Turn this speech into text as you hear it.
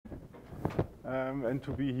and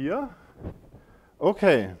to be here.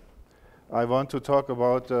 Okay, I want to talk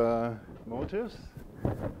about motives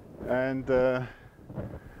and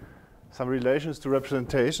some relations to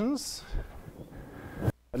representations.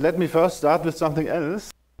 Let me first start with something else.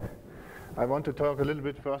 I want to talk a little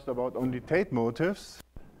bit first about only Tate motives.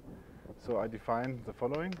 So I define the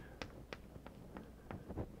following.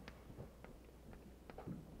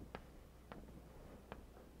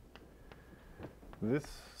 This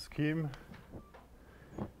scheme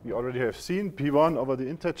we already have seen, P1 over the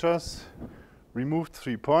integers, removed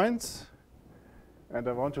 3 points. And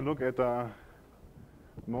I want to look at a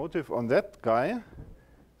motive on that guy.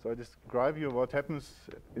 So I describe you what happens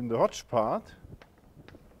in the Hodge part.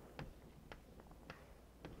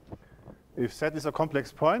 If Z is a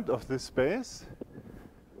complex point of this space,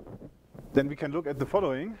 then we can look at the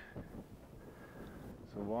following.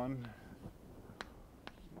 So 1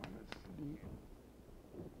 minus D,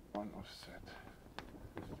 1 of Z,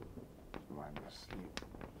 minus D,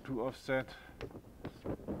 2 of Z,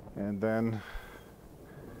 and then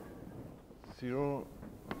 0,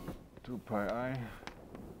 2 pi I,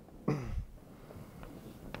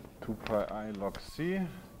 2 pi I log C,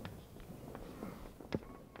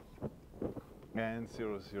 and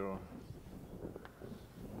 0, 0,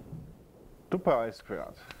 2 pi I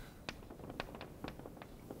squared.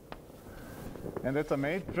 And that's a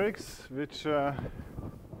matrix which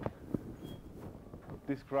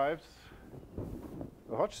describes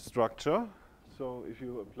a Hodge structure. So if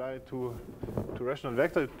you apply it to rational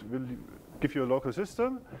vector, it will give you a local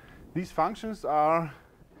system. These functions are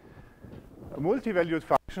multi-valued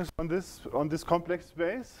functions on this complex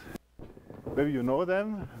space. Maybe you know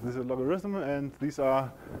them. This is a logarithm, and these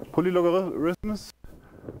are polylogarithms.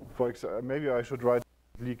 For example, maybe I should write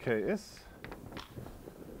Lik is.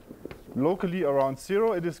 Locally around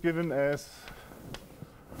 0, it is given as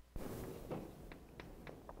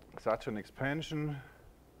such an expansion.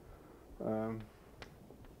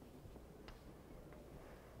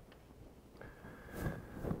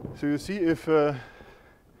 So you see if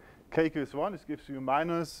k equals 1, it gives you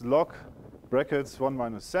minus log brackets 1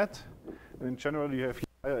 minus z. And generally you have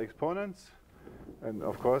higher exponents. And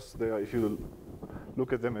of course, they are, if you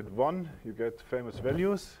look at them at 1, you get famous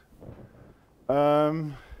values.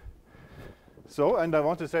 So, and I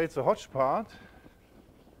want to say it's a Hodge part.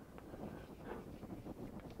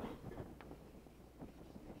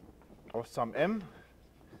 Of some m,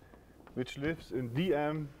 which lives in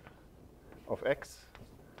dm of x.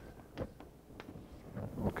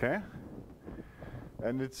 Okay.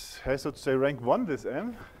 And it has, so to say, rank 1, this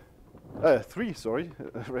m. 3, sorry,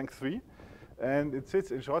 rank 3. And it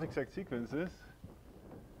sits in short exact sequences.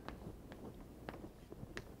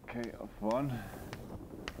 K of 1,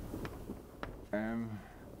 m,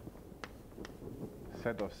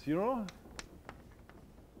 set of 0.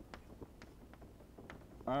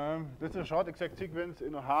 This is a short exact sequence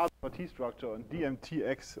in a hard T structure on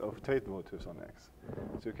dmtx of Tate motives on X.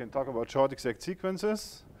 So you can talk about short exact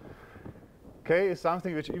sequences. K is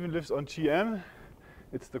something which even lives on Gm.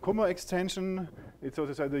 It's the Kummer extension. It's, so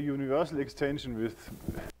to say, the universal extension with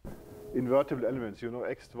invertible elements. You know,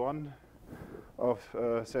 x1 of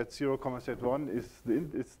Z0,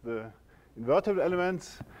 Z1 is the invertible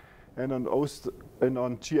elements. And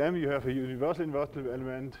on Gm you have a universal invertible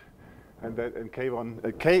element. And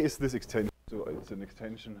K1, K is this extension, so it's an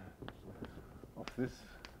extension of this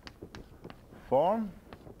form.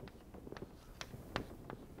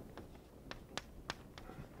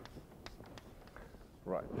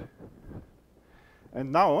 Right.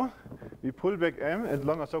 And now we pull back M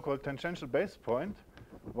along a so-called tangential base point,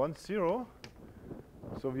 1, 0.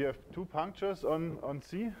 So we have 2 punctures on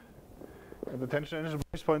C, and the tangential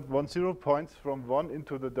base point 1, 0 points from 1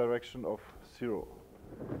 into the direction of 0.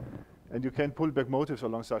 And you can pull back motives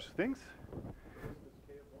along such things.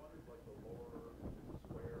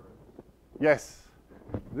 Yes,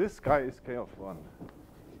 this guy is k of 1.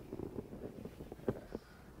 Yes.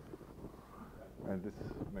 And this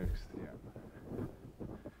makes the m.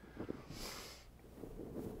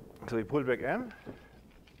 So we pull back m.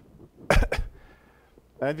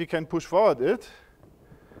 And we can push forward it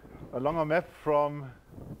along a map from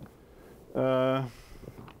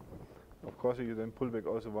of course, you then pull back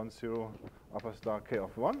also 1, 0, upper star k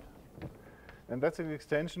of 1. And that's an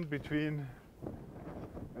extension between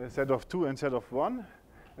Z of 2 and Z of 1.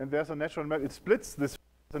 And there's a natural map. It splits this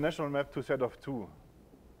the natural map to Z of 2.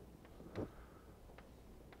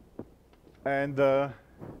 And so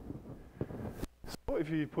if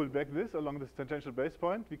we pull back this along this tangential base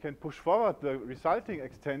point, we can push forward the resulting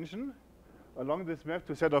extension along this map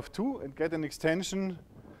to Z of 2 and get an extension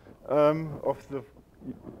of the...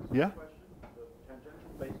 Yeah? The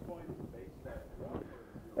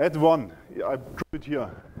Add 1. I drew it here.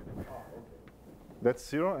 That's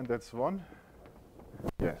 0 and that's 1.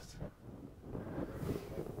 Yes.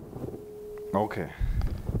 Okay.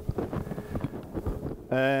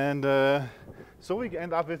 And so we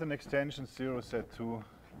end up with an extension 0 set to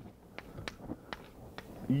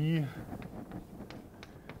E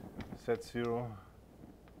set 0,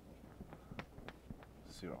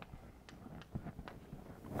 0.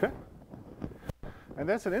 Okay? And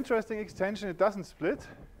that's an interesting extension. It doesn't split.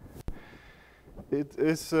 It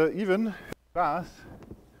is even class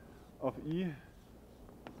of E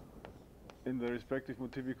in the respective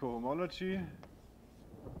Motivic cohomology.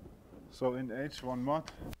 So in H1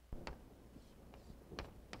 mod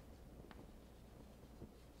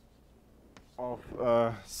of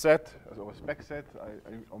set, or spec set,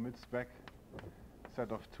 I omit spec,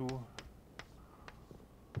 set of 2.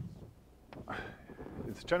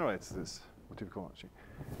 It generates this Motivic cohomology.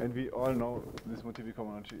 And we all know this Motivic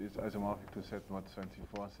cohomology is isomorphic to set mod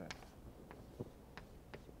 24 set.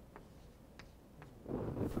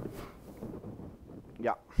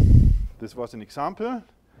 Yeah, this was an example.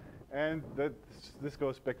 And this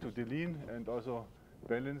goes back to Levine and also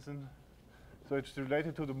Berlinson. So it's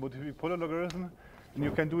related to the Motivic polar logarithm. And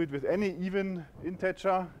you can do it with any even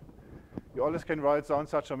integer. You always can write down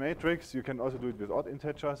such a matrix. You can also do it with odd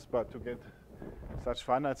integers, but to get such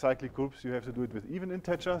finite cyclic groups, you have to do it with even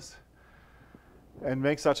integers and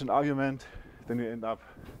make such an argument. Then you end up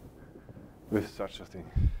with such a thing.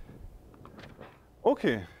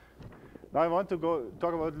 Okay. Now I want to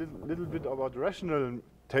talk about a little bit about rational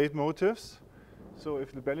Tate motives. So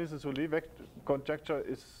if the Berlinson-Solé conjecture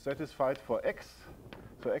is satisfied for X,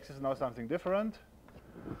 so X is now something different,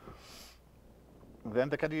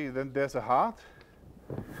 then there's a heart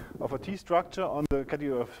of a T structure on the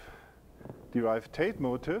category of derived Tate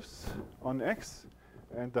motives on X,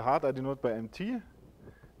 and the heart I denote by MT,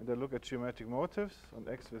 and I look at geometric motives on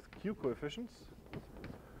X with Q coefficients,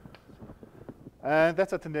 and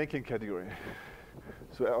that's a Tannakian category.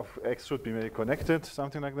 So of X should be maybe connected,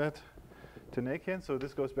 something like that. Tannakian, so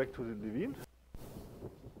this goes back to the Levine.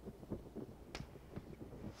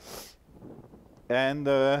 And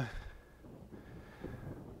the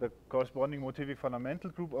corresponding Motivic fundamental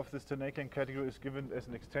group of this Tannakian category is given as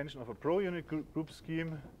an extension of a pro-unit group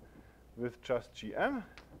scheme with just GM.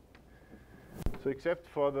 So except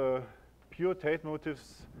for the pure Tate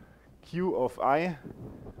motives Q of I,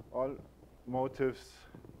 all motives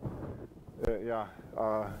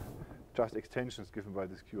are just extensions given by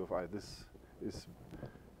this Q of I. This is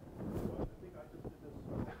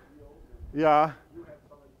yeah,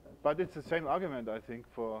 but it's the same argument, I think,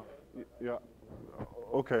 for yeah.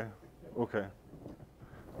 Okay.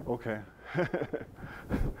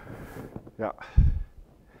 Yeah.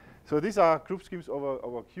 So these are group schemes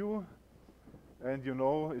over Q, and you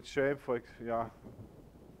know its shape for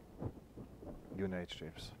unate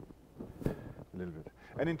shapes a little bit.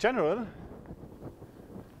 And in general,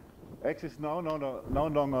 X is no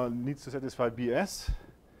longer needs to satisfy BS.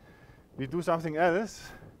 We do something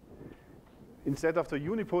else. Instead of the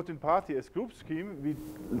unipotent party as group scheme, we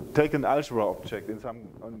take an algebra object and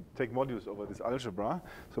take modules over this algebra.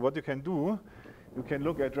 So what you can do, you can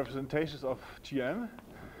look at representations of GM.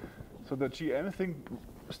 So the GM thing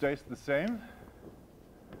stays the same.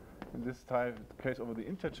 In this case over the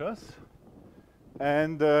integers.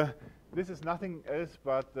 And this is nothing else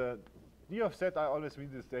but D of Z I always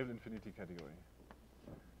mean the stable infinity category.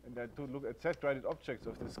 And then to look at Z-graded objects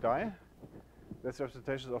of this guy, that's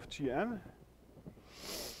representations of GM.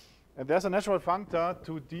 And there's a natural functor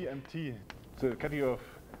to DMT, the category of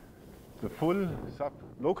the full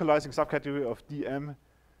localizing subcategory of DM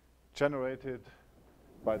generated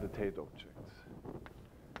by the Tate objects.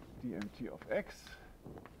 DMT of X.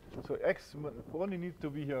 So X only needs to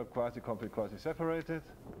be here quasi-complete, quasi-separated.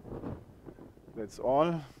 That's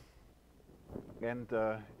all. And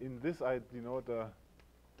in this I denote a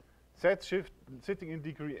set shift sitting in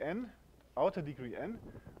degree n, outer degree n.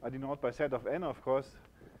 I denote by set of n, of course.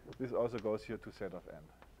 This also goes here to set of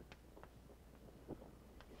n.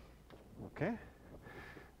 Okay.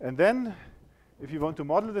 And then, if you want to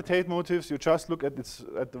model the Tate motives, you just look at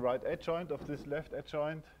the right adjoint of this left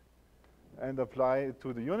adjoint and apply it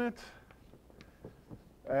to the unit.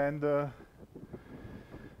 And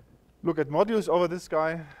look at modules over this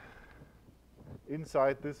guy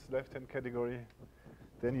inside this left-hand category.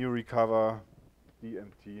 Then you recover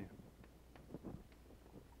DMT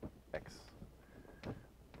X.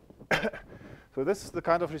 So this is the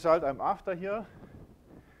kind of result I'm after here.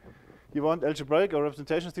 You want algebraic or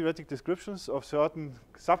representation theoretic descriptions of certain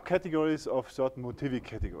subcategories of certain Motivic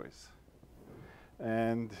categories.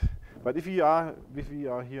 But if we are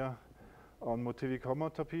here on Motivic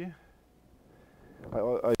homotopy,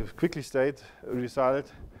 I quickly state a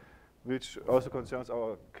result which also concerns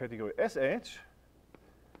our category SH.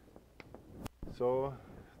 So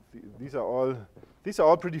these are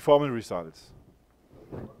all pretty formal results.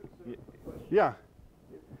 Yeah.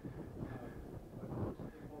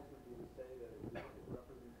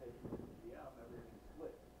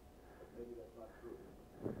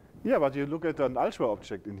 Yeah, but you look at an algebra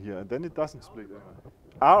object in here, and then it doesn't split.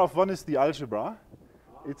 R of 1 is the algebra.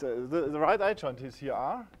 It's the right adjoint is here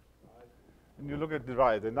R, and you look at the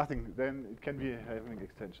right, and nothing. Then it can be having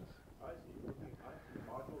extensions. I see.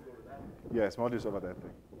 Module over that thing. Yes, modules over that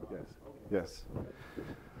thing. Yes. Okay. Yes.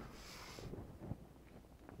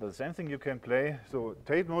 But the same thing you can play. So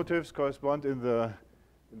Tate motifs correspond in the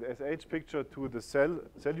SH picture to the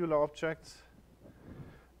cellular objects.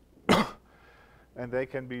 And they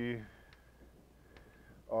can be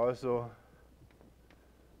also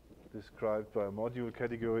described by a module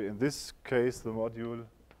category. In this case, the module,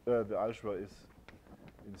 the algebra is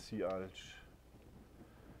in C-alg.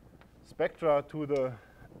 Spectra to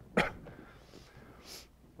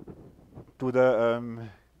the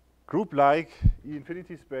group-like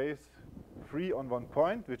E-infinity space free on one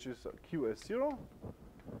point, which is QS0.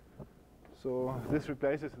 So this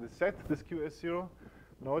replaces the set, this QS0.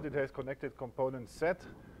 Note it has connected component set,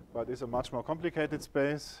 but it's a much more complicated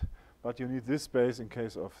space. But you need this space in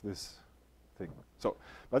case of this thing. So,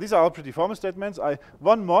 but these are all pretty formal statements.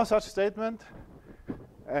 One more such statement,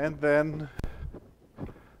 and then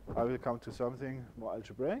I will come to something more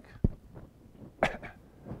algebraic.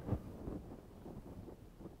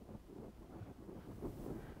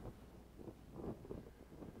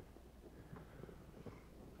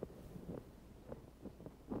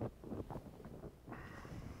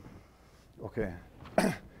 Okay.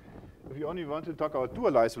 If you only want to talk about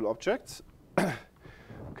dualizable objects, you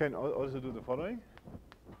can also do the following.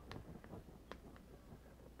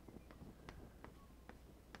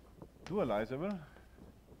 Dualizable.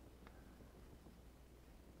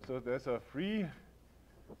 So there's a free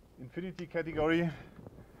infinity category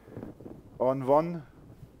on one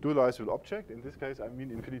dualizable object. In this case, I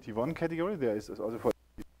mean infinity 1 category. There is also for.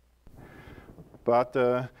 But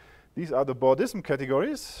these are the Bordism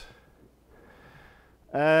categories.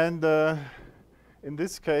 And in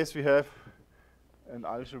this case, we have an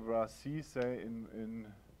algebra C, say in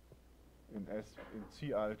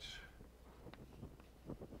C-alg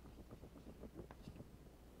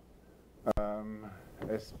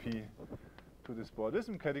SP to this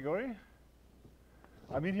Bordism category.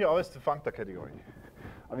 I mean, here always the functor category.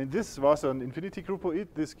 I mean, this was an infinity groupoid,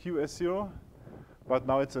 this QS0, but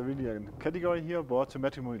now it's really a category here, Bord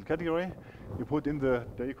symmetric module category. You put in the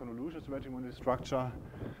deconvolution symmetric module structure,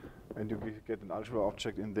 and you get an algebra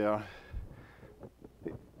object in there.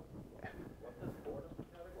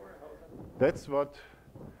 That's what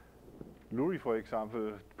Lurie, for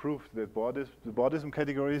example, proved, that the Bordism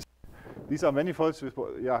categories, these are manifolds with,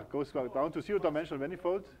 goes down to zero-dimensional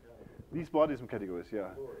manifolds. These Bordism categories,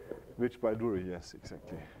 which by Lurie, yes,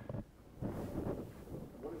 exactly.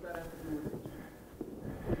 What does that have to do with E?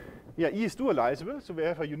 Yeah, E is dualizable, so we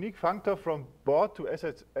have a unique functor from Bord to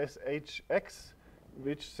SHX,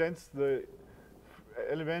 which sends the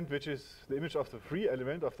element, which is the image of the free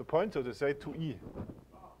element of the point, so to say, to E.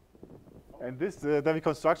 And this, then we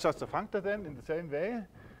construct just a functor then in the same way,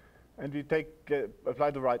 and we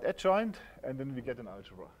apply the right adjoint, and then we get an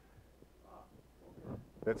algebra.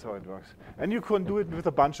 That's how it works. And you can do it with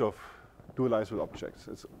a bunch of dualizable objects.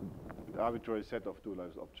 It's an arbitrary set of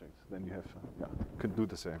dualizable objects. Then you have, you can do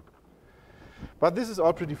the same. But this is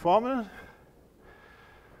all pretty formal.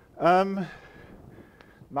 Now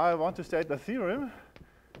I want to state a theorem,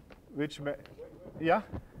 which may, yeah?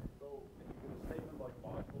 So a statement like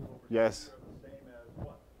modules over yes. are the same as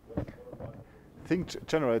what? Thing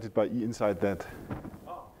generated by E inside that.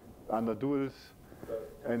 Under duals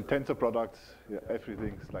and tensor products,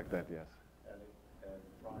 everything's like that, yes. And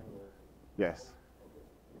triangles? Yes.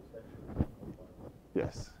 Okay.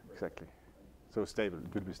 Yes, exactly. So stable,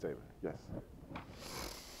 it will be stable, yes.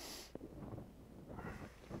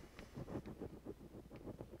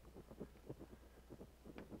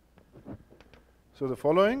 So the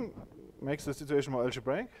following makes the situation more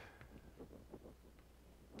algebraic.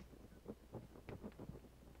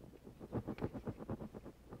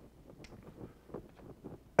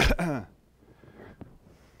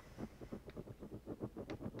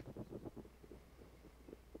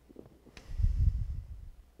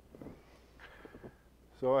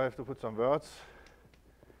 So I have to put some words.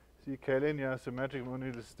 See, K-linear symmetric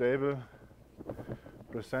module is stable,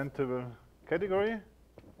 presentable, category.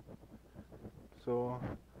 So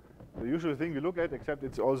the usual thing we look at, except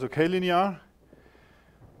it's also k-linear.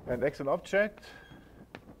 And X an object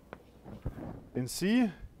in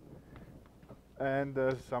C, and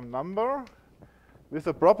some number with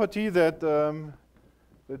a property that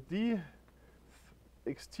the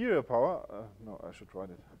exterior power, no, I should write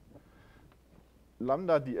it,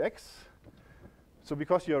 lambda dx. So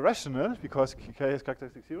because you're rational, because k is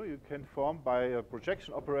characteristic 0, you can form by a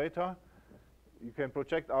projection operator, you can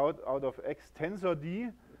project out of X tensor D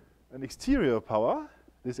an exterior power.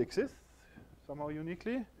 This exists somehow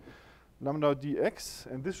uniquely, lambda dx,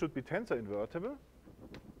 and this should be tensor invertible.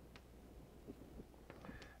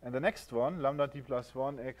 And the next one, lambda d plus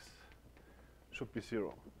 1x, should be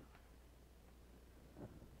 0.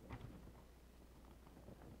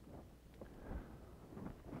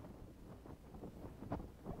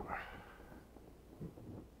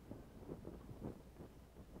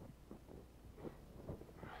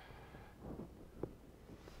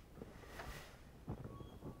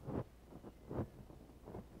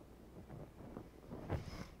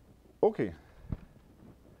 Okay.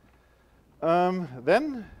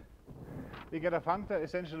 Then we get a functor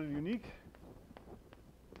essentially unique.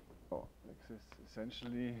 Oh, exists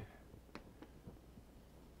essentially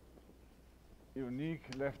unique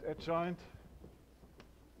left adjoint,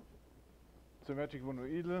 symmetric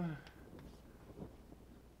monoidal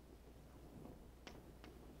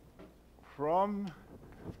from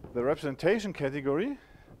the representation category,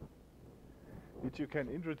 which you can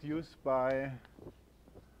introduce by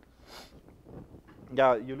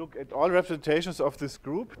you look at all representations of this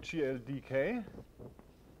group, GLDK.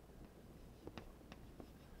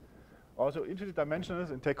 Also infinite dimensionals,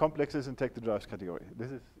 and take complexes and take the derived category.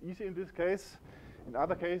 This is easy in this case. In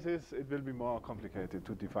other cases, it will be more complicated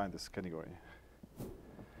to define this category.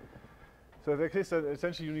 So there exists an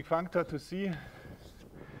essentially unique functor to C,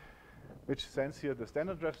 which sends here the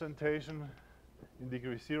standard representation in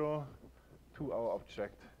degree 0 to our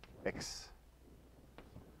object X.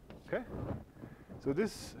 Okay? So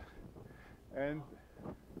this, and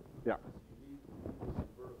yeah. You need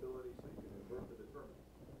invertibility so you can invert the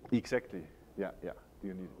determinant. Exactly. Yeah, yeah. Do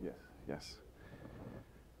you need yes, yes.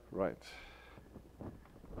 Right.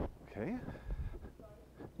 Okay.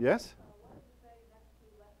 Yes?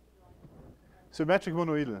 Symmetric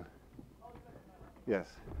monoidal. Yes.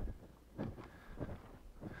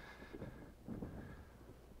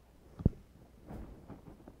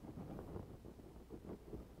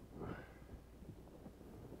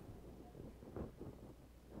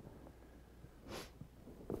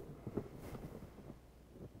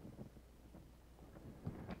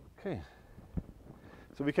 Okay,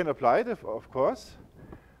 so we can apply it, of course,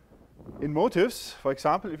 in motives. For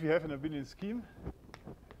example, if you have an abelian scheme,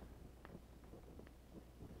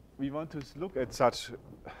 we want to look at such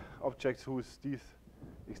objects whose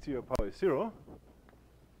exterior power is 0,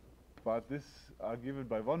 but these are given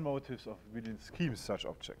by one motives of abelian schemes, such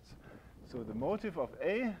objects. So the motive of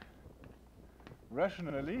A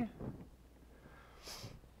rationally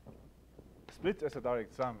splits as a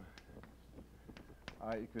direct sum.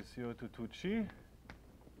 I equals 0 to 2g.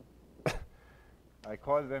 I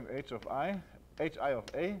call them h of I, hi of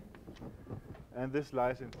A, and this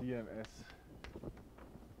lies in DMS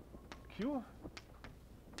Q.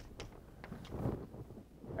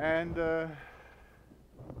 And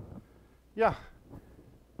yeah,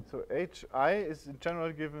 so hi is in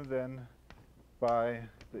general given then by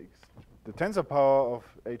the tensor power of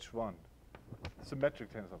h1,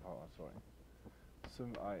 symmetric tensor power, sorry,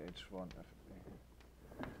 sym I h1 f.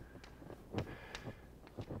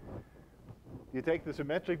 You take the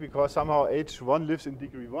symmetric because somehow h1 lives in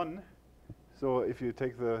degree 1. So if you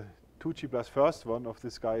take the 2g plus first one of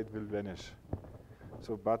this guy, it will vanish.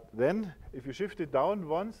 So, but then if you shift it down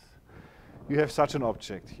once, you have such an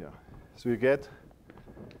object here. So you get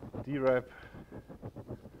drep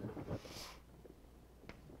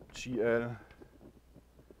gl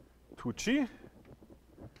 2g,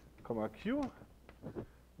 comma q,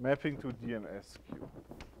 mapping to DMS q.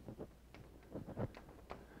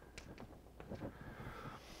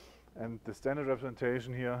 And the standard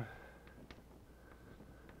representation here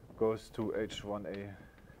goes to h1a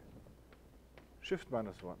shift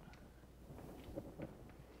minus 1.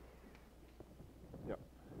 Yeah.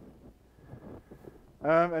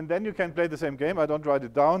 And then you can play the same game. I don't write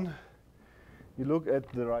it down. You look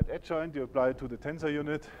at the right adjoint, you apply it to the tensor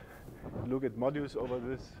unit, you look at modules over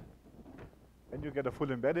this, and you get a full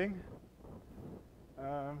embedding.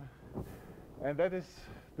 And this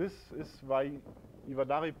is why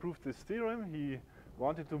Iwanari proved this theorem. He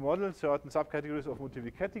wanted to model certain subcategories of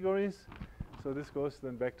Motivic categories. So this goes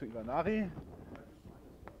then back to Iwanari.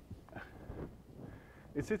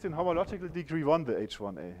 It sits in homological degree 1, the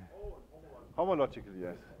H1A. Oh, Homological,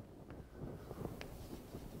 yes.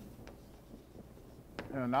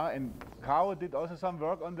 And Kao did also some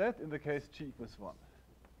work on that in the case G equals 1.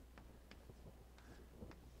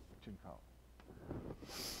 Jim Kao.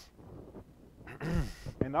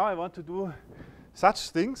 And now I want to do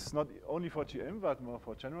such things, not only for GM, but more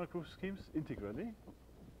for general group schemes, integrally.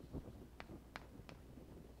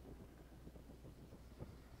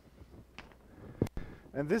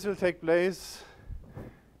 And this will take place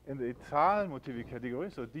in the étale Motivic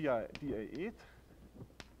category, so DA8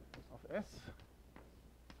 of S.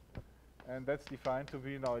 And that's defined to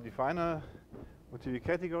be now a definer Motivic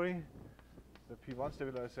category, the P1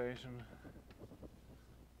 stabilization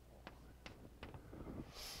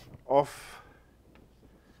of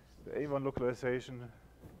the A1 localization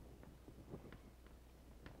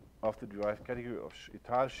of the derived category of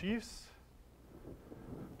étale sheaves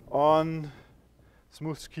on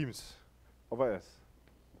smooth schemes over S.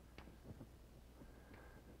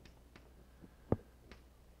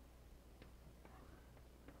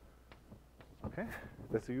 Okay,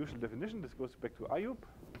 that's the usual definition. This goes back to Ayub.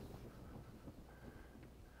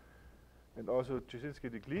 And also Jasinski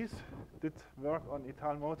de Glees did work on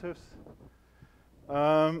étale motifs.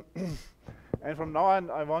 And from now on,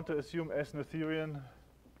 I want to assume S Noetherian,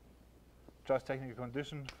 just technical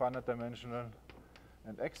condition, finite dimensional,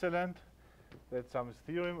 and excellent. That some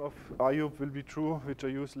theorem of Ayub will be true, which I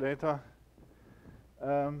use later.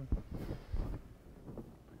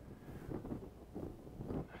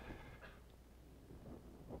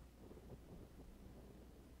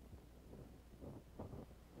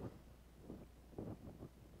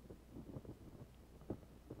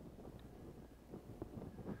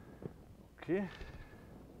 Okay.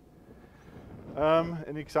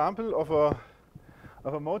 An example of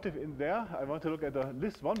a motive in there. I want to look at a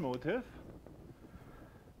list 1 motive.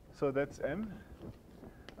 So that's M.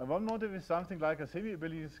 And one motive is something like a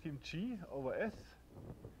semi-abelian scheme G over S,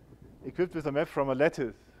 equipped with a map from a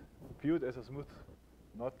lattice, viewed as a smooth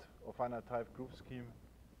knot or finite type group scheme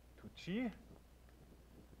to G.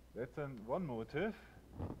 That's one motive.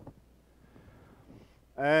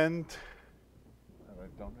 And I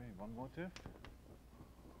write down one motive.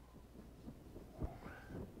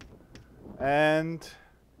 And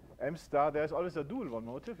M star, there's always a dual one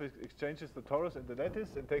motive. It exchanges the torus and the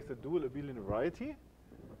lattice and takes the dual abelian variety.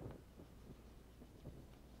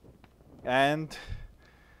 And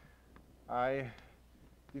I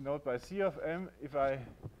denote by C of M if I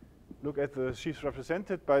look at the sheaves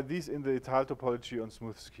represented by these in the étale topology on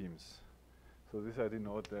smooth schemes. So this I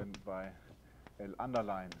denote then by L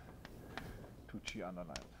underline to G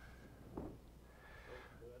underline. So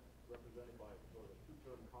that's represented by sort of a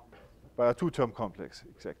two-term complex. By a two-term complex,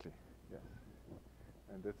 exactly. Yes.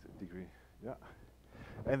 And that's a degree. Yeah.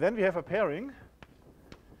 And then we have a pairing.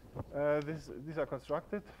 These are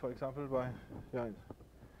constructed, for example, by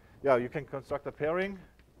you can construct a pairing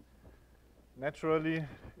naturally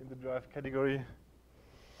in the derived category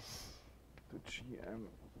to GM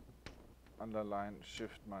underline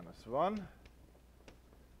shift -1.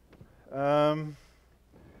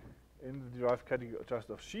 In the derived category just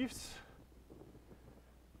of sheaves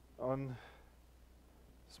on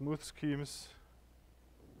smooth schemes,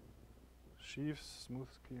 sheaves, smooth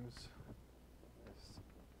schemes.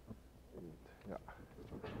 Yeah.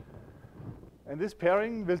 And this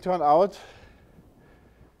pairing will turn out,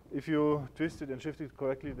 if you twist it and shift it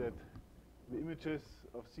correctly, that the images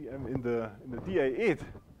of CM in the DA8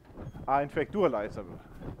 are in fact dualizable.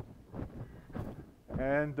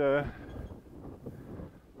 And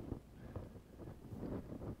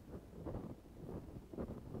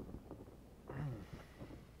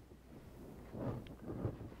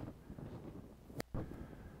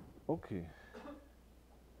okay.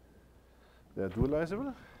 They're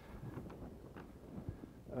dualizable.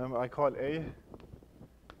 I call A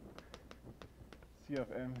C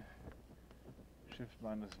of M shift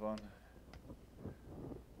 -1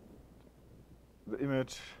 the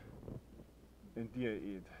image in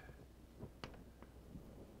DA8.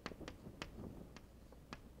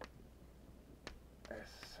 S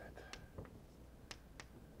set.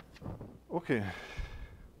 Okay.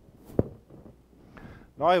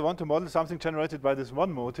 Now I want to model something generated by this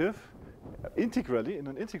one motive integrally, in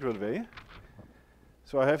an integral way.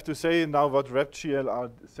 So I have to say now what rep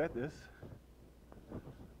GLR set is.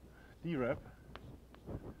 D rep.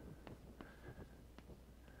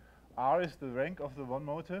 R is the rank of the one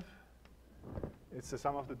motive. It's the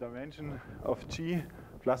sum of the dimension of G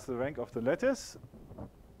plus the rank of the lattice.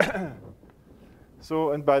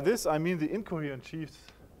 So, and by this I mean the incoherent sheaves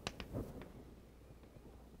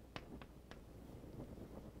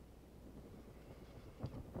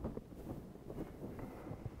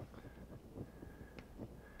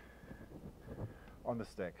on the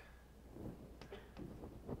stack.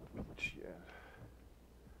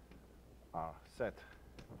 Are set.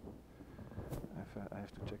 I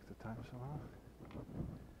have to check the time somehow.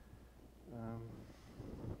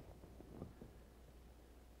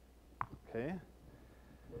 Okay.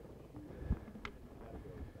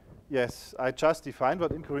 Yes, I just defined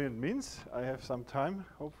what incoherent means. I have some time,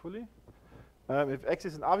 hopefully. If X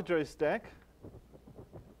is an arbitrary stack,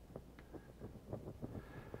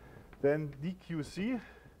 then DQC,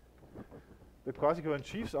 the quasi-coherent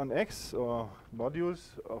sheaves on X, or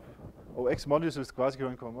modules of X modules with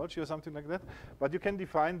quasi-coherent cohomology or something like that. But you can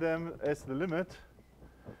define them as the limit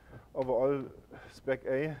over all spec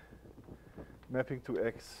A mapping to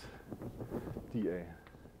X dA.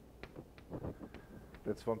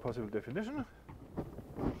 That's one possible definition.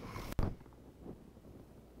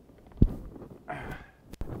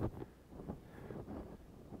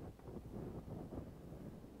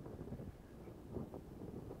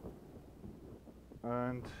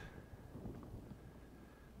 And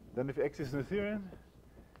then if X is Noetherian,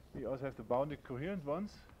 we also have the bounded coherent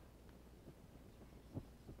ones.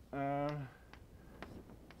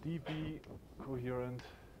 dB coherent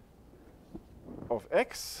of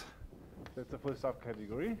X, that's the full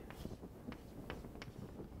subcategory.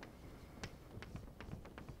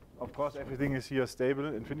 Of course, everything is here stable,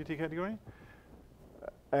 infinity category.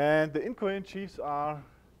 And the incoherent sheaves are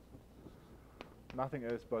nothing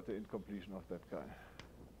else but the incompletion of that guy.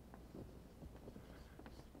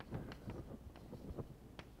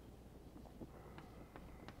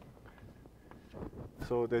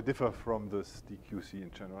 So they differ from this DQC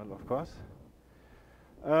in general, of course.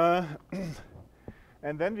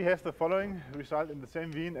 And then we have the following result in the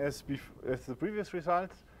same vein as the previous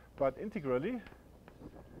results, but integrally.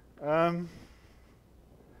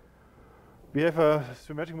 We have a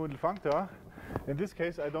symmetric modal functor. In this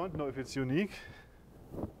case, I don't know if it's unique.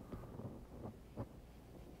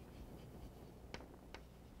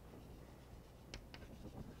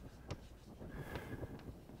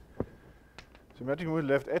 Symmetric modal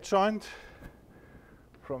left adjoint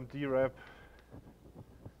from drab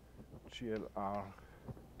GLRC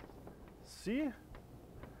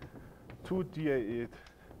to DA8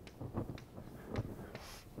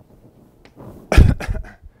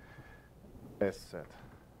 S set.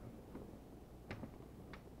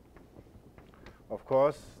 Of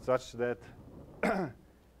course, such that the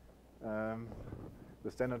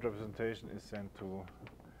standard representation is sent to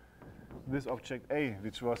this object A,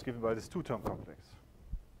 which was given by this two-term complex.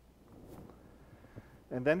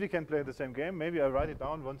 And then we can play the same game. Maybe I write it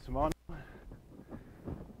down once more.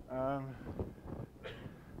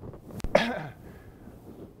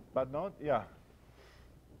 But not, yeah.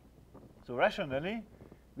 So rationally,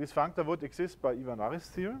 this functor would exist by Iwanari's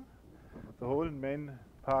theorem. The whole main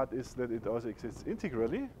part is that it also exists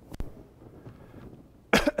integrally.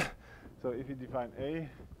 So if you define A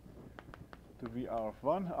to be R of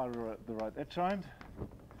 1, R the right adjoint,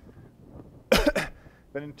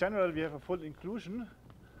 then in general we have a full inclusion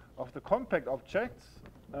of the compact objects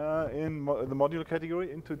in the module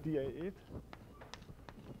category into DA8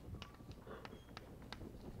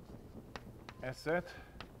 as set.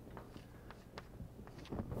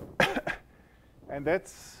 And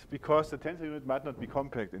that's because the tensor unit might not be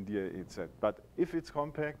compact in DA8 set. But if it's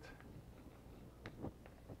compact,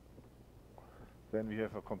 then we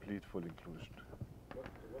have a complete full inclusion. What's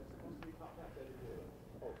supposed to be compact?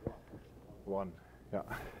 Oh, 1, yeah.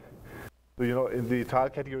 So you know, in the tile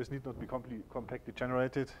categories need not be compactly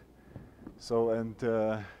generated. So, and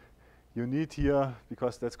you need here,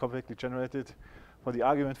 because that's compactly generated, for the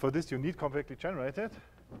argument for this, you need compactly generated.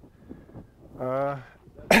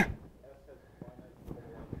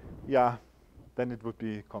 Yeah, then it would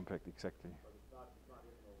be compact, exactly. But it's not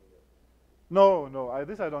even over here. No,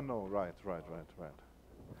 this I don't know. Right.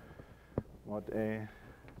 Mod A,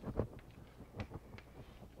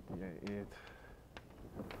 DA8,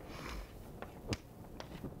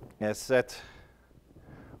 as set.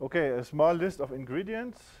 Okay, a small list of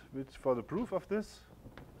ingredients, which for the proof of this.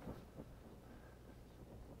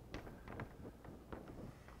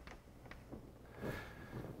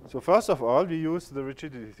 So first of all, we use the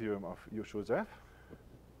rigidity theorem of Joseph.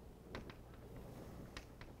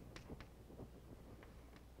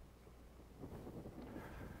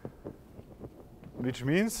 Which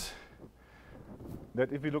means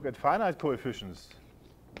that if we look at finite coefficients,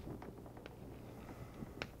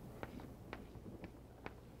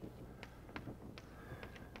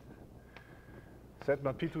 z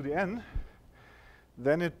mod p to the n,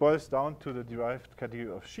 then it boils down to the derived category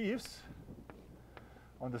of sheaves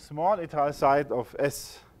on the small étale side of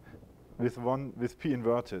S with p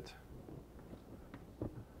inverted.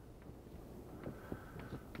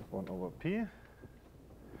 1 over p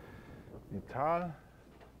étale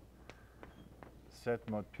z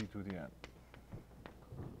mod p to the n.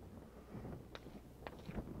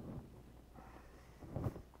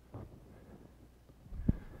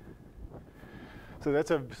 So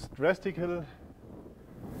that's a drastic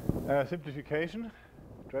simplification.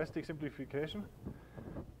 Drastic simplification.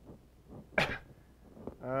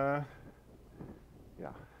 Yeah,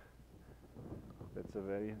 that's a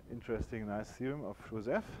very interesting, nice theorem of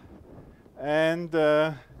Joseph. And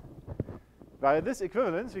by this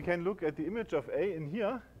equivalence, we can look at the image of A in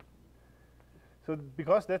here. So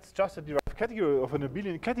because that's just a derived category of an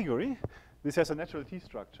abelian category, this has a natural T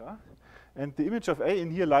structure. And the image of A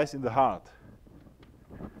in here lies in the heart.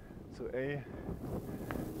 So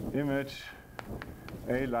image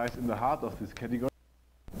A lies in the heart of this category.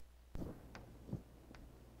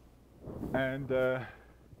 And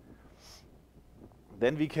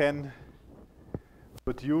then we can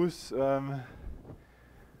produce from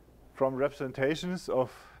representations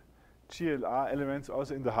of GLR elements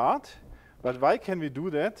also in the heart. But why can we do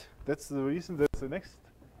that? That's the reason, that's the next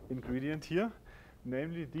ingredient here,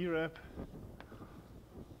 namely derep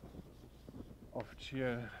of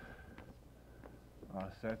GLR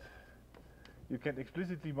set. You can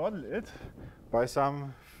explicitly model it by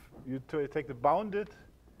some, you take the bounded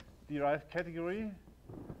derived category,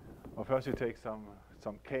 or first you take some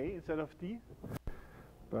k instead of d,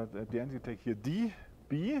 but at the end you take here d,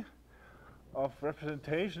 b of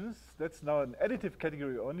representations. That's now an additive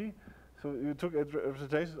category only. So you took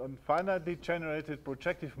representations on finitely generated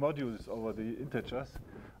projective modules over the integers.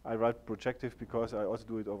 I write projective because I also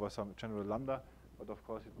do it over some general lambda, but of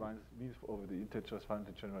course it means over the integers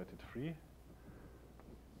finitely generated free.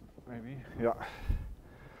 Maybe, yeah.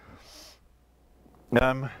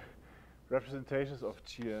 Representations of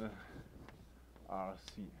GLRC.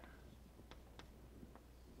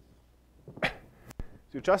 So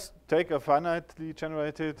you just take a finitely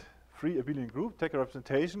generated free abelian group, take a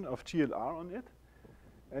representation of GLR on it,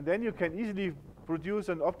 and then you can easily produce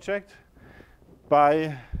an object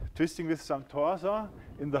by twisting with some torsor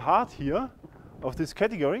in the heart here of this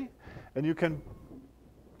category, and you can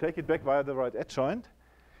take it back via the right adjoint.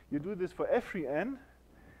 You do this for every n,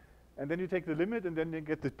 and then you take the limit, and then you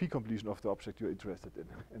get the p-completion of the object you're interested in.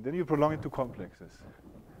 And then you prolong it to complexes.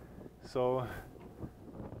 So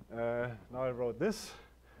now I wrote this,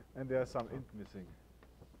 and there's some int missing.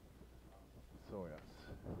 So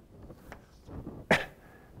yes.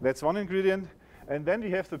 That's one ingredient. And then we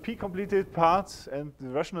have the p-completed parts, and the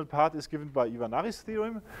rational part is given by Iwanari's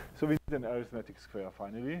theorem. So we need an arithmetic square,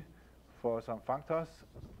 finally, for some functors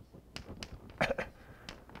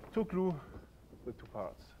to glue the two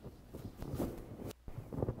parts.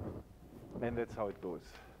 And that's how it goes.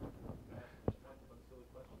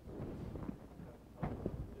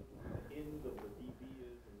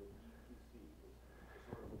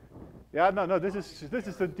 Yeah, no, this is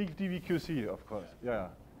the dvqc, of course. Yeah,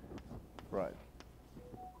 right.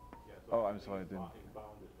 Yeah, so oh, I'm sorry, I didn't.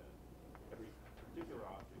 Every particular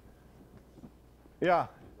object. Yeah,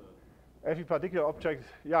 every particular object.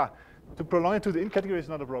 Yeah, to prolong it to the int category is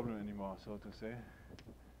not a problem anymore, so to say.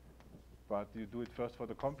 But you do it first for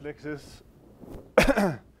the complexes,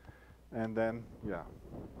 and then yeah.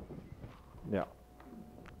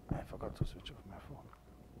 I forgot to switch off my phone.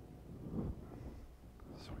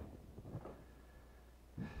 Sorry.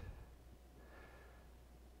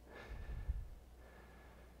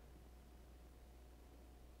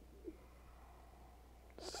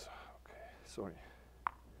 Sorry.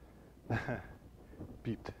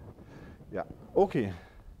 Beeped. Yeah. Okay.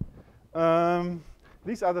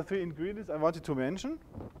 These are the three ingredients I wanted to mention.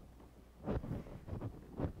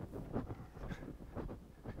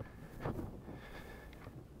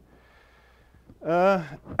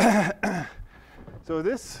 So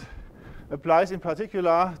this applies in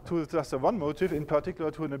particular to just one motive, in particular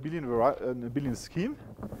to an abelian scheme.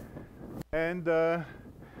 And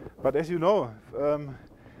but as you know,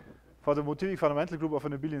 for the Motivic fundamental group of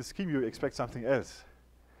an abelian scheme, you expect something else.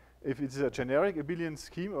 If it's a generic abelian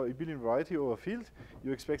scheme or abelian variety over a field,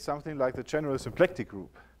 you expect something like the general symplectic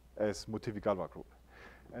group as Motivic-Galois group.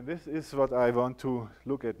 And this is what I want to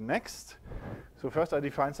look at next. So first I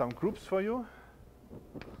define some groups for you.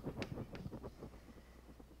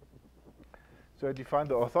 So I define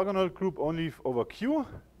the orthogonal group only over Q.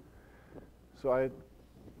 So I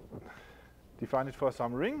define it for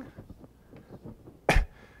some ring.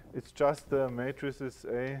 It's just the matrices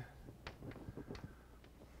A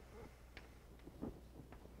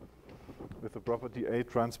with the property A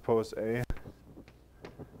transpose A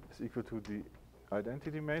is equal to the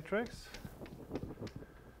identity matrix.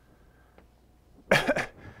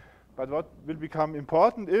 But what will become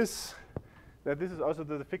important is that this is also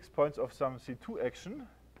the fixed points of some C2 action.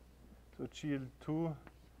 So GL2,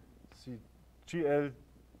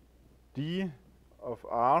 GLD of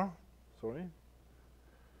R, sorry.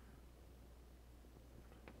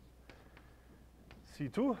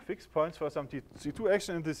 C2 fixed points for some C2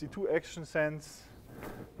 action. In the C2 action sense,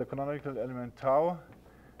 the canonical element tau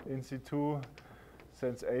in C2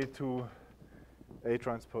 sends A to A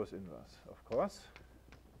transpose inverse, of course.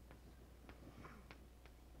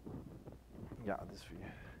 Yeah, this V.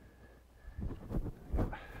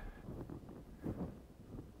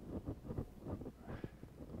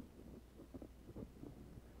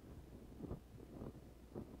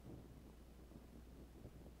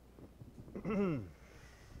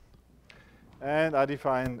 And I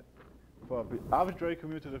define for arbitrary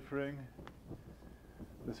commutative ring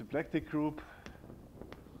the symplectic group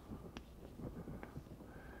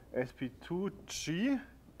sp2g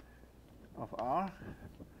of R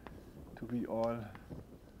to be all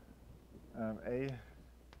A in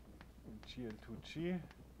GL2G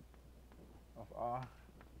of R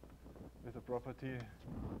with the property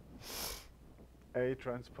A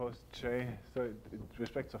transpose J. So it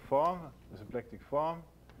respects a form, the symplectic form.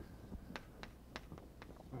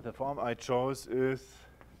 The form I chose is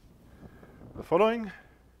the following.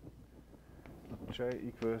 J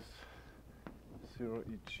equals 0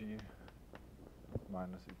 EG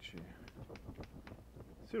minus EG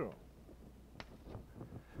 0.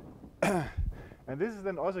 And this is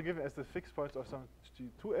then also given as the fixed points of some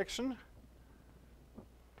G2 action.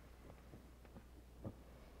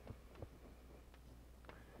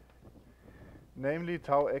 Namely,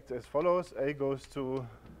 tau acts as follows. A goes to,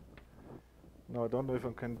 no, I don't know if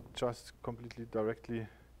I can just completely directly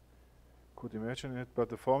could imagine it, but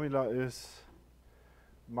the formula is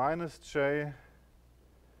minus J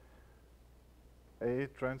A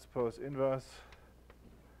transpose inverse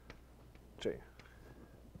J.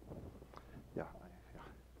 Yeah.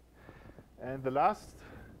 And the last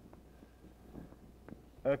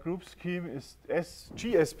group scheme is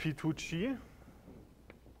GSP2G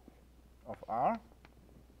of R.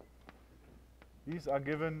 These are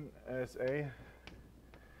given as A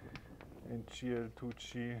in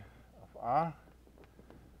GL2G of R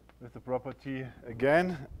with the property,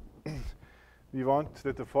 again, we want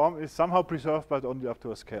that the form is somehow preserved but only up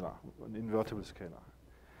to a scalar, an invertible scalar.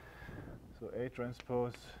 So A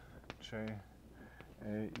transpose J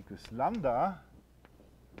A equals lambda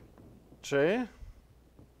J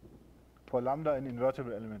for lambda an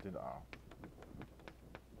invertible element in R.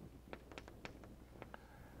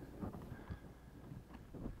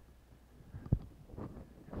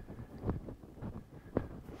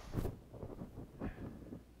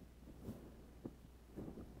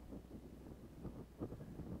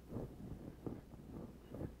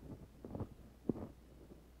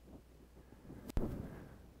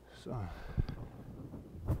 So.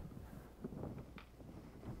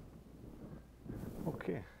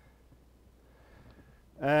 Okay.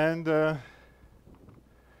 And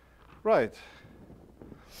right.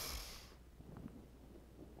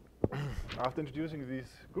 After introducing these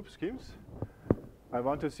group schemes, I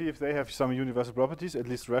want to see if they have some universal properties, at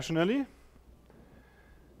least rationally.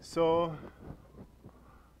 So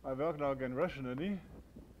I work now again rationally.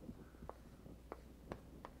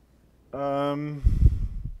 And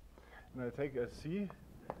I take a C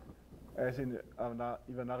as in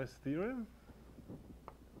Iwanari's theorem.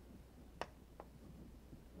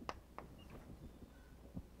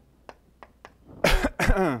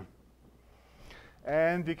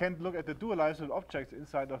 And we can look at the dualizable objects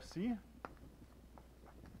inside of C.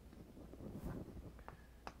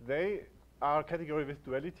 They are a category with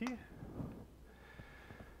duality.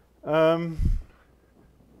 So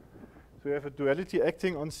we have a duality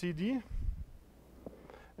acting on CD.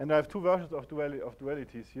 And I have two versions of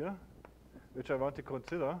dualities here, which I want to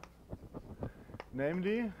consider.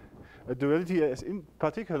 Namely, a duality is in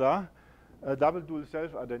particular a double dual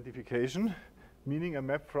self-identification, meaning a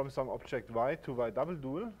map from some object Y to Y double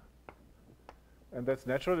dual. And that's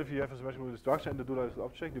natural. If you have a symmetrical structure in the dualizable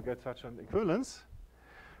object, you get such an equivalence.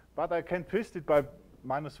 But I can twist it by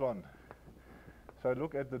 -1. So I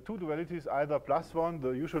look at the two dualities, either +1, the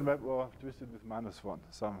usual map, or twisted with -1.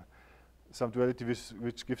 Some duality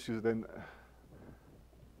which gives you then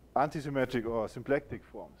antisymmetric or symplectic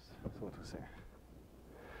forms, so to say.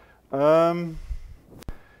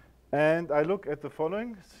 And I look at the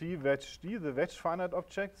following: C wedge D, the wedge finite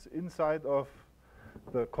objects inside of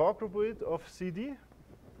the core groupoid of CD.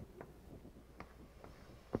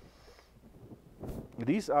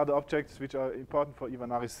 These are the objects which are important for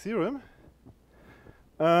Iwanari's theorem.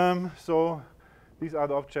 So these are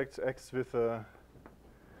the objects X with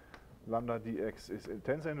lambda dx is a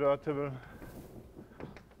tensor invertible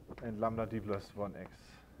and lambda d plus 1x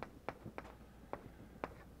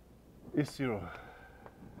is 0.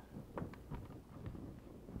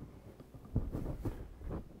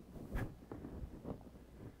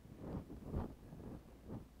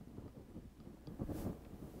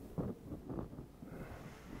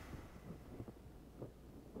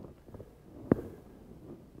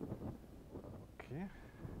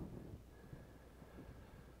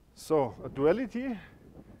 So a duality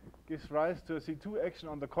gives rise to a C2 action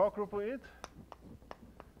on the core groupoid,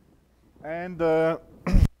 and the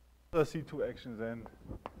C2 action then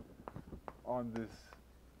on this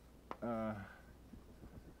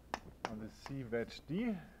C wedge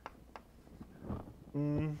D.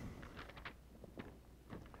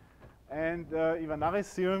 And Iwanari's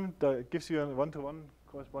theorem gives you a one-to-one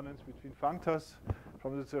correspondence between functors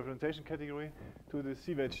from this representation category to the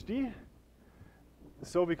C wedge D.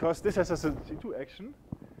 So because this has a C2 action,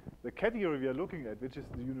 the category we are looking at, which is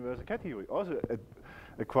the universal category, also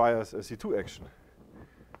acquires a C2 action.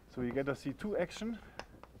 So you get a C2 action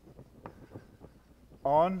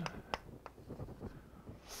on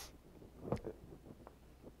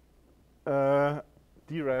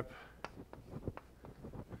derived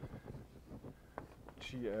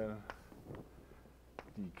GL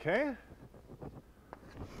dk,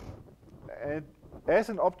 and as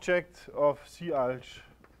an object of C-alge,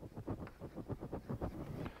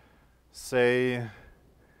 say,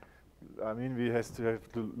 I mean, we have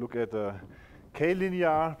to look at a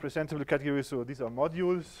K-linear presentable category. So these are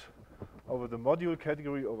modules over the module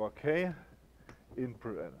category over K in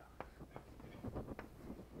L.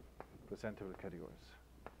 Presentable categories.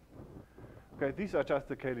 Okay, these are just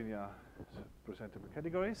the K-linear presentable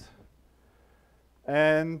categories.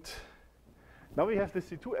 And now we have the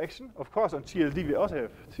C2 action. Of course, on GLD we also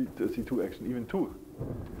have the C2 action, even 2.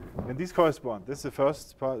 And these correspond. This is the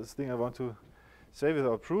first thing I want to say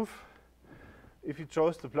without proof. If you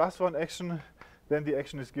chose the +1 action, then the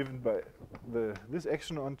action is given by this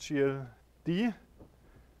action on GLD,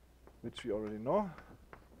 which we already know.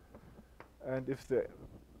 And if the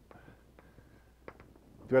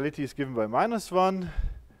duality is given by -1,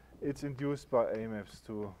 it's induced by A maps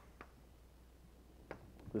to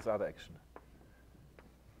this other action.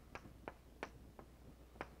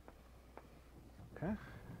 Okay.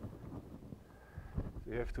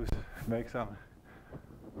 So you have to make some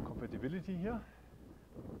compatibility here.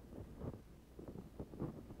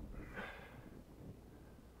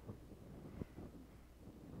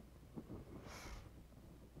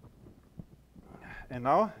 And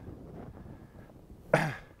now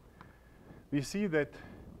we see that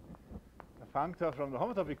a functor from the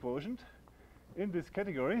homotopy quotient in this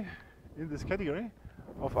category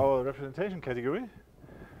of our representation category,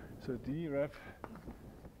 so d rep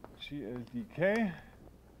GLDK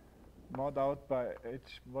mod out by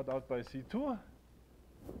H mod out by C2.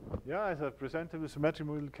 Yeah, as a presentable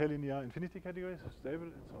symmetrical K-linear infinity category, so stable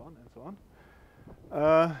and so on and so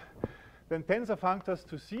on. Then tensor functors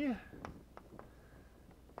to C,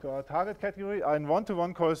 to our target category, are in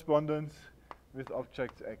one-to-one correspondence with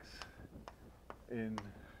objects X in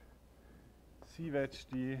C wedge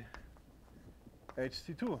D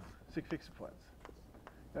HC2, 6 fixed points.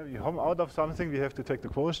 Yeah, we home out of something, we have to take the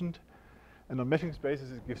quotient, and on meshing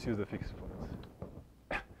spaces it gives you the fixed points.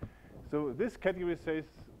 So this category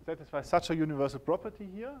satisfies such a universal property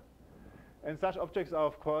here, and such objects are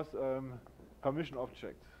of course permission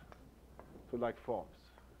objects, so like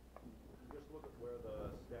forms. You just look at where the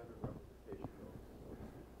standard representation goes.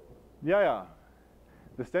 Yeah.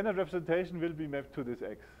 The standard representation will be mapped to this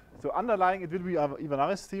X. So underlying it will be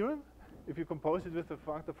Iwanari's theorem if you compose it with the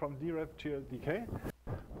functor from d rep GLDK.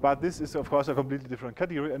 But this is of course a completely different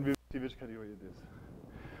category, and we'll see which category it is.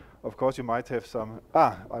 Of course you might have some,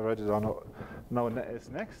 I write it down now as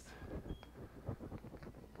next.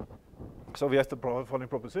 So we have the following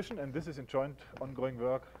proposition, and this is in joint ongoing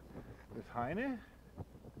work with Heine.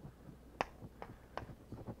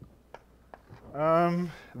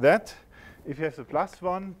 That if you have the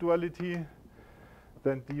 +1 duality,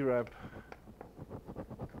 then d rep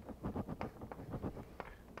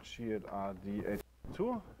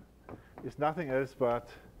GLRDH2 is nothing else but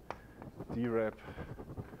d rep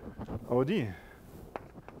OD.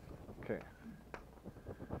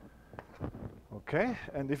 Okay,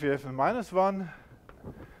 and if you have a -1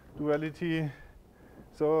 duality.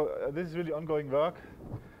 So this is really ongoing work.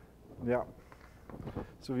 Yeah.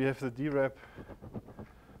 So we have the derived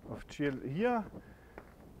of GL here.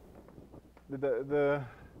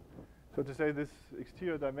 So to say, this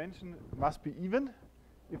exterior dimension must be even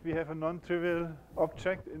if we have a non-trivial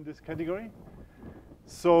object in this category.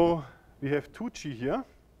 So we have 2G here.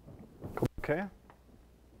 Okay.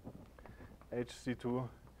 HC2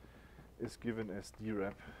 is given as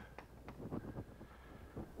derived.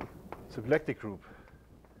 Symplectic group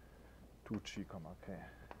 2G,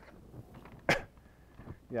 K.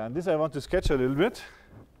 Yeah, and this I want to sketch a little bit.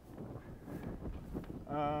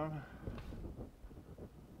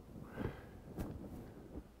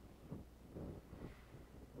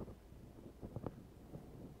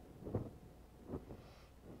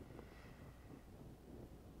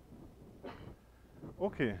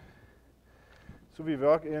 Okay, so we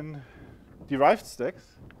work in derived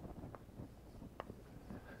stacks.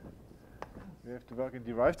 We have to work in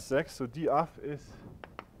derived stacks. So daf is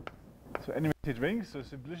so animated rings, so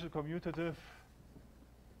simplicial commutative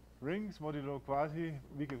rings modulo quasi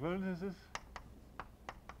weak equivalences,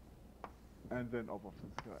 and then op of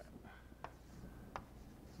the square.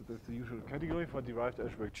 So that's the usual category for derived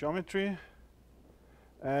algebraic geometry.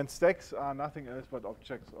 And stacks are nothing else but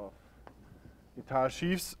objects of étale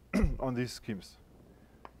sheaves on these schemes.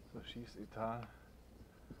 So sheaves étale.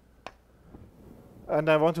 And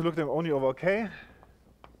I want to look them only over K.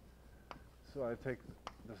 So I take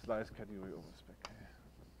the slice category over spec K.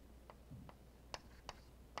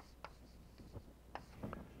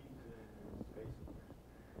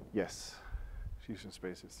 Yes, sheaves in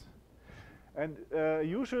spaces. And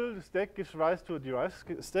usual stack gives rise to a derived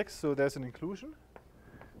stack, so there's an inclusion.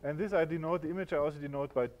 And this I denote, the image I also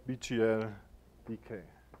denote by BGL dk.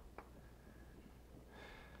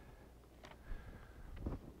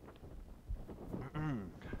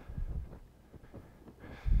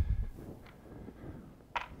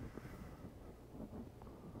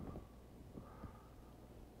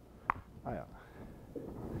 Ah, yeah.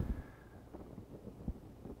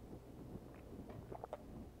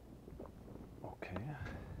 Okay.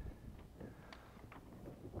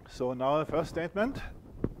 So now the first statement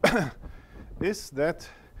is that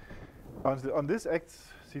on this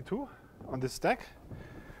X C2, on this stack,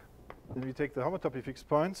 then we take the homotopy fixed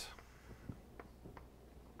points.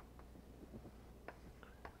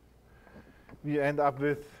 We end up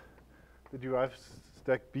with the derived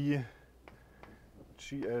stack B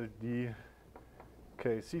GLD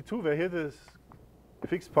K C2, where here the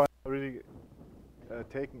fixed points are really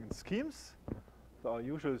taken in schemes. So our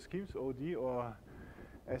usual schemes, OD or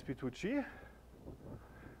SP2G.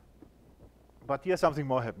 But here something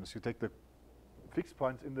more happens. You take the fixed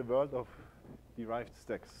points in the world of derived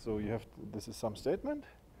stacks. So you have this is some statement,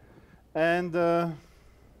 and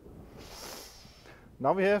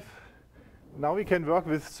now we can work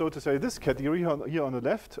with, so to say, this category here on the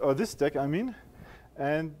left, or this stack, I mean,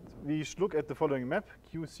 and we look at the following map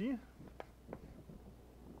QC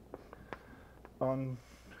on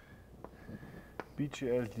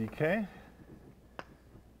BGL dk,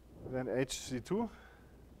 then HC2.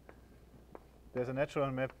 There's a natural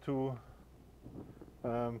map to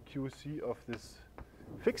QC of this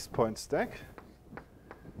fixed point stack.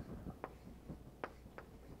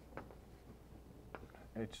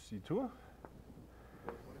 HC2.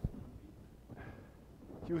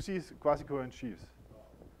 QC is quasi-coherent sheaves.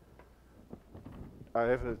 I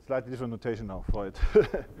have a slightly different notation now for it,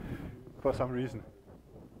 for some reason.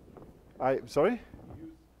 Sorry?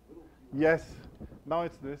 Yes. Now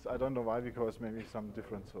it's this. I don't know why, because maybe some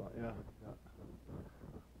difference. So yeah.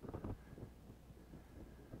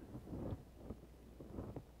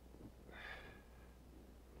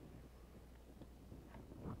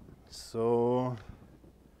 So,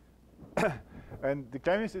 and the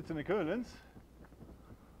claim is it's an equivalence,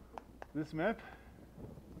 this map.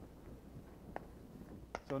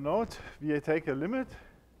 So note, we take a limit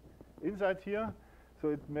inside here, so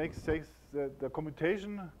it takes the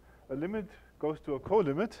commutation, a limit goes to a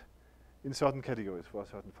co-limit in certain categories for a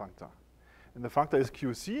certain functor. And the functor is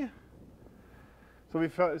QC. So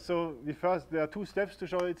there are two steps to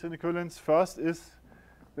show it's an equivalence. First is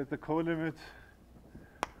that the co-limit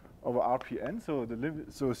over RPn, so the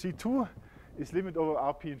limit, so C2 is limit over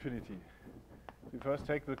RP infinity. We first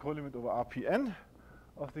take the co-limit over RPn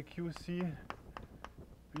of the QC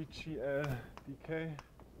BGL dk,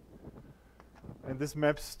 and this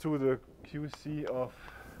maps to the QC of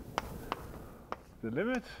the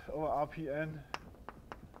limit over RPn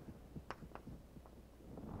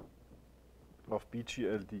of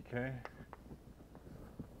BGL dk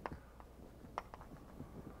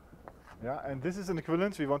Yeah, and this is an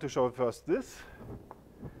equivalence. We want to show first this.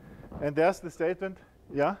 And there's the statement.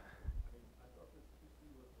 Yeah?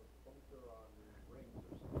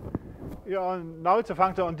 Yeah, now it's a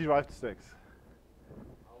functor on derived stacks.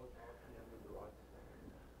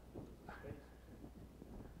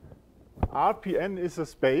 RPN is a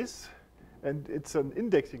space, and it's an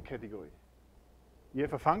indexing category. You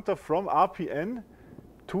have a functor from RPN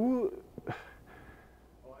to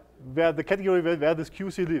where the category where this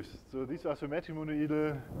QC lives. So these are symmetric,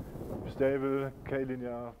 monoidal, stable,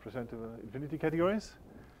 k-linear, presentable, infinity categories.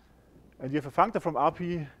 And you have a functor from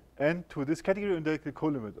RPN to this category and the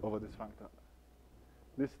colimit over this functor.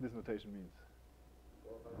 This notation means.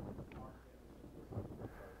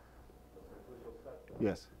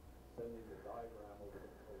 Yes.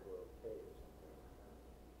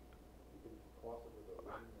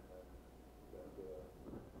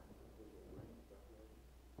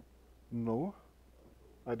 No,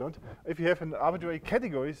 I don't. If you have an arbitrary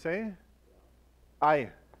category, say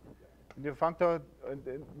I, and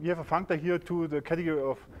you have a functor here to the category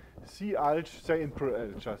of C alg, say in per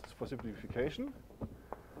L, just for simplification.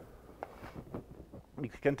 We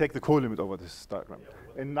can take the colimit over this diagram.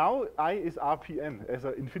 Yeah, and now I is RPN as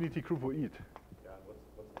an infinity groupoid. Yeah, what's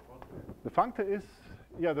the functor is,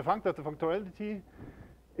 the functoriality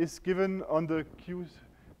is given on the Q's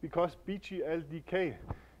because BGLDK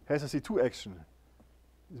has a C2 action.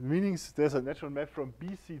 It means there's a natural map from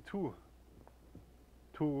BC2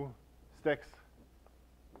 to stacks.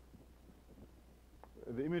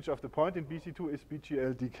 The image of the point in BC2 is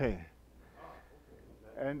BGLDK.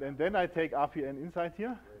 And then I take RPN inside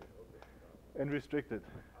here and restrict it.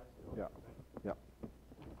 Yeah, yeah.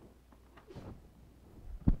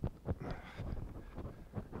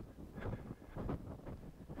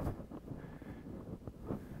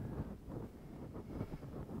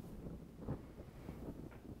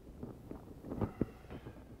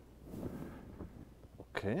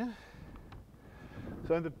 Okay.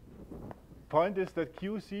 So the point is that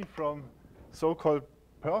QC from so-called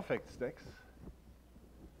perfect stacks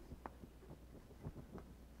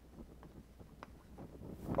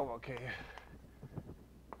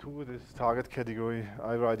to this target category.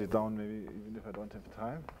 I write it down maybe even if I don't have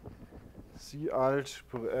time. C alg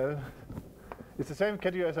per L. It's the same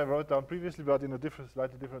category as I wrote down previously, but in a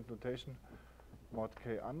slightly different notation. Mod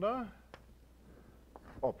K under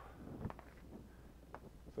op.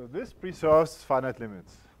 So this preserves finite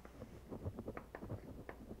limits.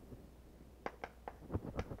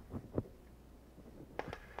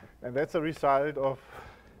 And that's a result of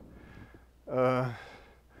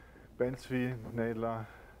Bensby, Nadler,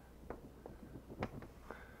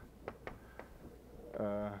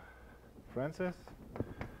 Francis,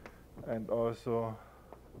 and also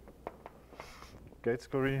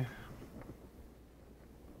Gatescory,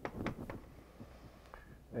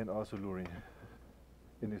 and also Lurie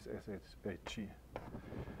in his SHG.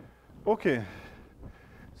 Okay,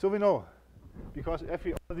 so we know, because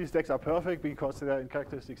all these stacks are perfect because they are in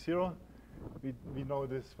characteristic 0, we know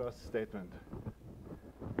this first statement.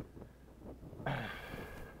 How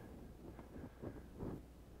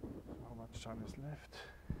much time is left?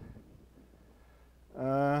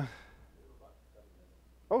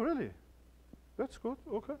 Oh, really? That's good.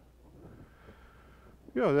 Okay.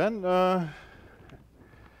 Yeah, then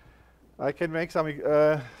I can make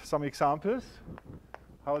some examples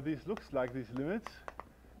how this looks like, these limits.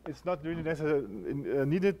 It's not really necessarily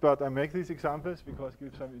needed, but I make these examples because it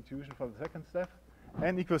gives some intuition for the second step.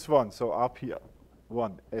 N equals 1, so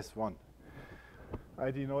RP1, S1. I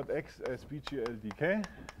denote X as BGLDK.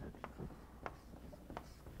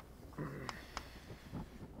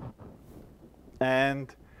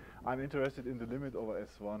 And I'm interested in the limit over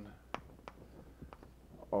S1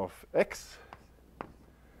 of X.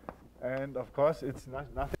 And of course, it's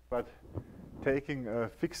nothing but taking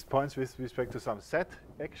fixed points with respect to some set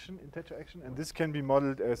action, integer action. And this can be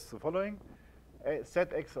modeled as the following.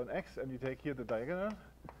 Set X on X, and we take here the diagonal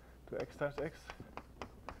to X times X.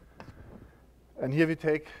 And here we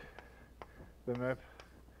take the map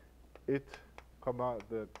it, comma,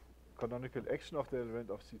 the canonical action of the element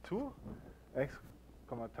of C2, X,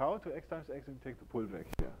 comma, tau to X times X, and we take the pullback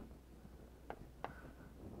here.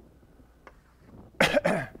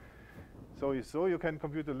 So you can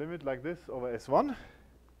compute the limit like this over S1.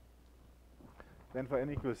 Then for n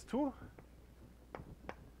equals 2,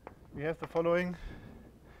 we have the following.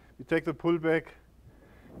 We take the pullback.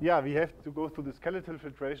 Yeah, we have to go through the skeletal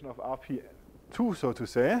filtration of RP2, so to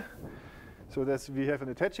say. So that's we have an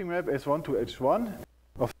attaching map S1 to H1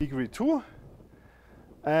 of degree 2.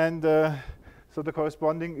 And So the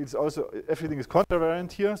corresponding is also, everything is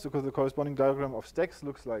contravariant here, so because the corresponding diagram of stacks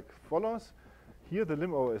looks like follows. Here the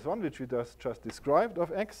lim over S1, which we just described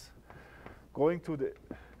of x, going to the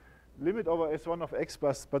limit over S1 of x,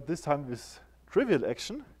 but this time with trivial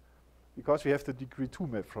action, because we have the degree 2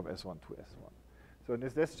 map from S1 to S1. So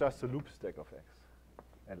that's just a loop stack of x,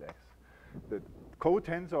 Lx. The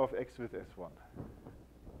co-tensor of x with S1.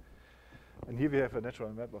 And here we have a natural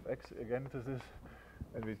map of x again to this.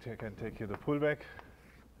 And we can take here the pullback.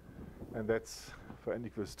 And that's for n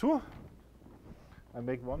equals 2. I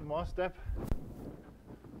make one more step.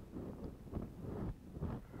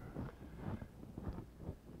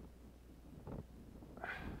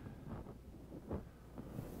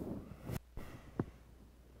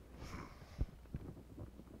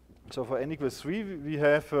 So for n equals 3, we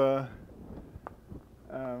have the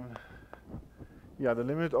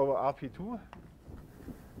limit over RP2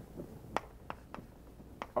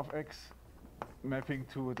 of x mapping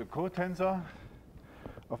to the cotensor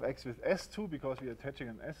of x with S2, because we are attaching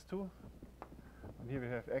an S2. And here we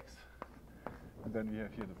have x, and then we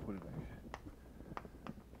have here the pullback.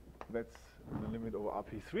 That's the limit over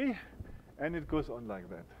RP3, and it goes on like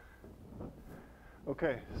that.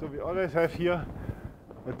 Okay, so we always have here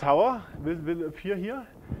a tower will appear here,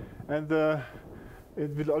 and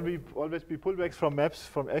it will always be pullbacks from maps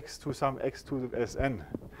from x to some x to the Sn.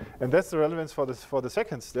 And that's the relevance for the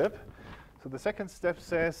second step. So the second step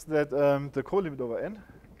says that the co-limit over n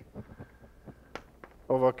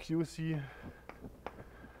over QC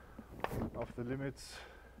of the limits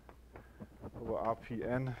over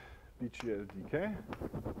Rpn BGL dk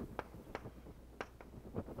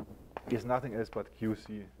is nothing else but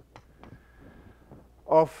QC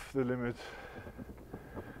of the limit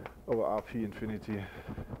over Rp infinity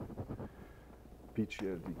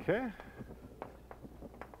BGL dk.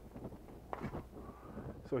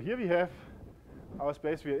 So here we have our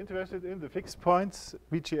space we are interested in, the fixed points,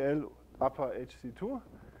 BGL upper HC2.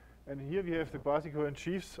 And here we have the quasi-coherent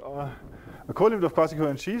sheaves, a co-limit of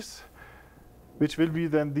quasi-coherent sheaves, which will be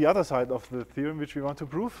then the other side of the theorem which we want to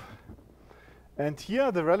prove. And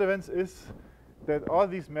here the relevance is that all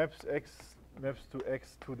these maps maps to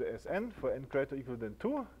x to the Sn for n greater or equal than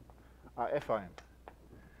 2 are affine.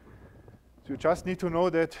 So you just need to know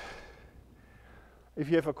that if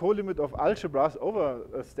you have a co-limit of algebras over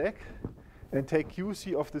a stack and take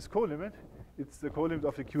QC of this co-limit, it's the co-limit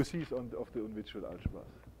of the QCs of the individual algebras.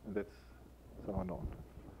 And that's somehow known.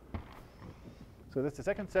 So that's the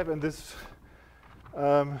second step, and this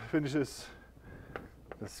finishes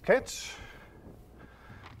the sketch.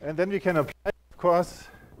 And then we can apply, of course,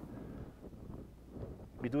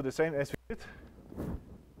 we do the same as we did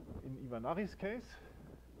in Iwanari's case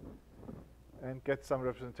and get some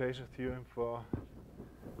representation theorem for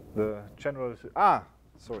the general.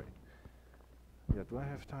 Sorry. Yeah, do I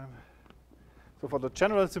have time? So for the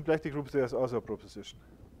general symplectic groups, there's also a proposition.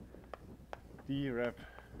 D-rep.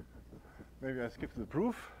 Maybe I skip the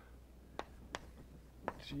proof.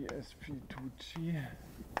 GSP2G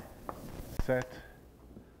set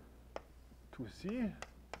to C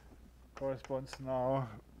corresponds now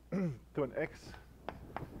to an X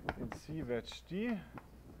in C wedge D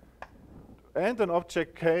and an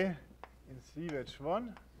object K in C wedge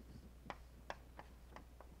 1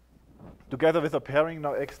 together with a pairing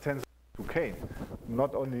now X tends to K,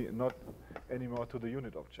 not anymore to the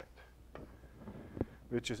unit object,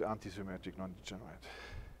 which is antisymmetric, non-degenerate.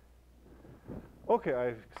 Okay,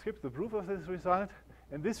 I skipped the proof of this result,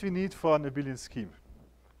 and this we need for an abelian scheme.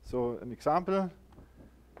 So an example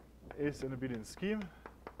is an abelian scheme,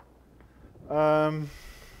 A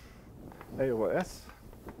over S.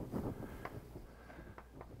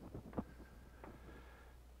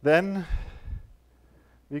 Then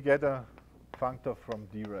we get a functor from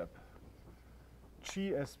D-rep,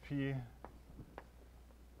 GSP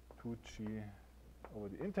 2G over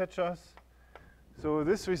the integers. So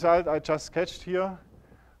this result I just sketched here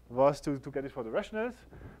was to get it for the rationals,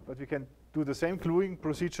 but we can do the same gluing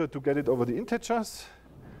procedure to get it over the integers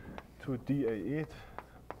to DA8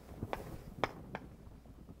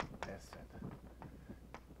 S set.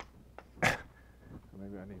 So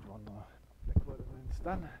maybe I need one more blackboard and then it's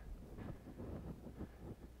done.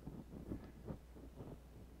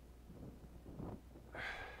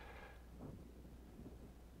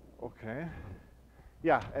 Okay.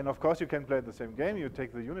 Yeah, and of course you can play the same game. You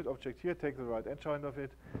take the unit object here, take the right adjoint of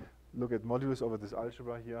it, look at modulus over this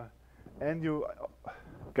algebra here, and you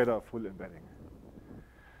get a full embedding.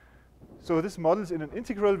 So this models in an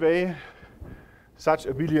integral way such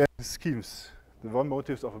abelian schemes, the one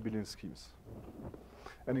motives of abelian schemes.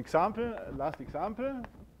 An example, last example,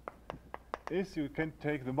 is you can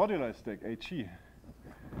take the moduli stack HE.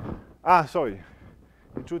 Ah, sorry.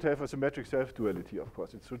 It should have a symmetric self-duality, of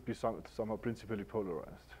course. It should be somehow principally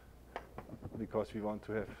polarized, because we want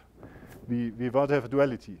to have a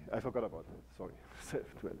duality. I forgot about that. Sorry,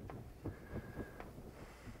 self-duality.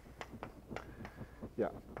 Yeah,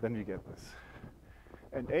 then we get this.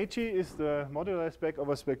 And HE is the moduli stack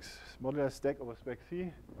over spec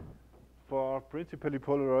C for principally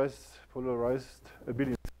polarized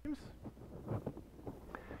abelian schemes.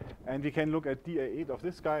 And we can look at dA8 of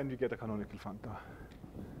this guy, and we get a canonical functor.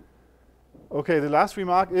 Okay, the last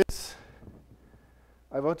remark is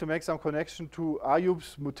I want to make some connection to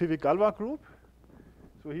Ayub's Motivic-Galois group.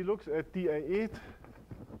 So he looks at dA8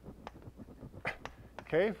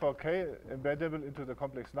 K for K embeddable into the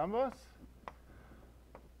complex numbers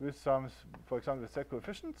with some, for example, set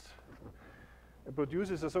coefficients. It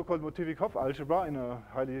produces a so-called Motivic-Hopf algebra in a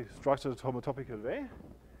highly structured homotopical way.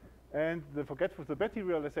 And the Betty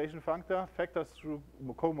realization functor factors through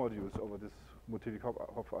co-modules over this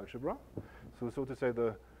Motivic-Hopf algebra. So to say,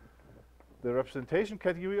 the representation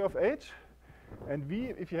category of H. And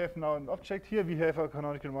if you have now an object here, we have a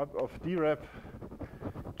canonical map of drep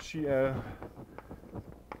GL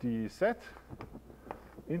dz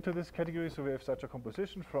into this category. So we have such a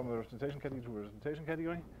composition from a representation category to a representation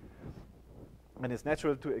category. And it's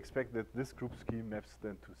natural to expect that this group scheme maps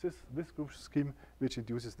then to this group scheme, which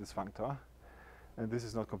induces this functor. And this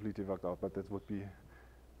is not completely worked out, but that would be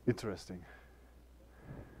interesting.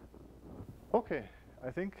 Okay, I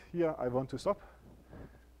think here I want to stop.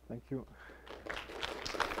 Thank you.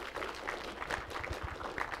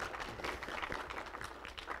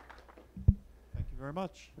 Thank you very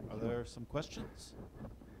much. Are there some questions?